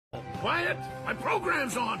Quiet! My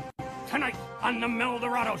program's on! Tonight on the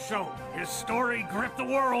Meldorado Show, his story gripped the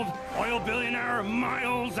world. Oil billionaire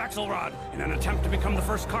Miles Axelrod, in an attempt to become the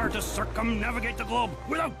first car to circumnavigate the globe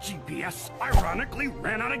without GPS, ironically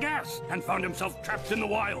ran out of gas and found himself trapped in the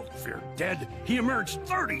wild. Feared dead, he emerged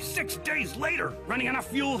 36 days later, running on a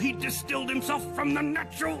fuel he distilled himself from the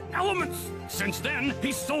natural elements. Since then,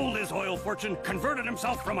 he sold his oil fortune, converted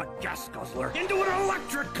himself from a gas guzzler into an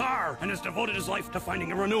electric car, and has devoted his life to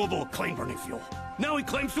finding a renewable, clean-burning fuel. Now he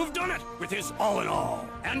claims to have done it with his all-in-all.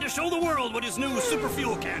 And to show the world what his new super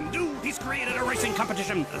fuel can do, he's created a racing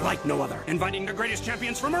competition like no other, inviting the greatest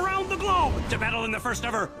champions from around the globe to battle in the first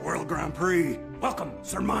ever World Grand Prix. Welcome,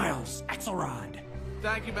 Sir Miles Axelrod.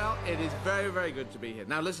 Thank you, Mel. It is very, very good to be here.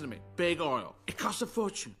 Now listen to me. Big oil. It costs a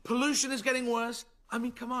fortune. Pollution is getting worse. I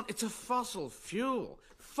mean, come on. It's a fossil fuel.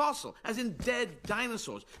 Fossil, as in dead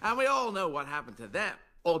dinosaurs. And we all know what happened to them.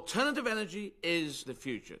 Alternative energy is the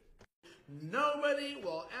future. Nobody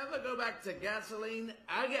will ever go back to gasoline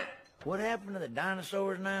again. What happened to the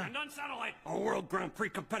dinosaurs now? And on satellite, a World Grand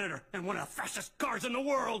Prix competitor and one of the fastest cars in the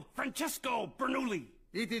world, Francesco Bernoulli.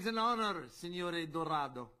 It is an honor, Signore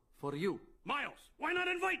Dorado, for you. Miles, why not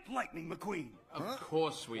invite Lightning McQueen? Of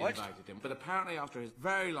course we invited him, but apparently after his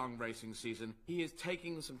very long racing season, he is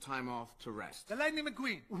taking some time off to rest. The Lightning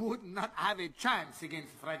McQueen would not have a chance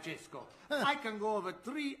against Francesco. I can go over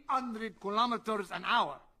 300 kilometers an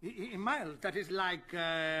hour. In miles, that is like,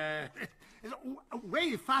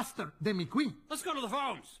 way faster than McQueen. Let's go to the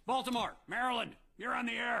phones. Baltimore, Maryland, you're on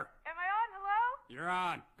the air. Am I on? Hello? You're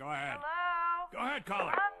on. Go ahead. Hello? Go ahead,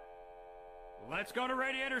 caller. Let's go to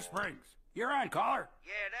Radiator Springs. You're on, caller.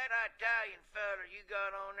 Yeah, that Italian fella you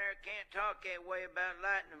got on there can't talk that way about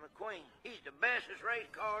Lightning McQueen. He's the bestest race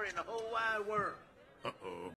car in the whole wide world. Uh-oh.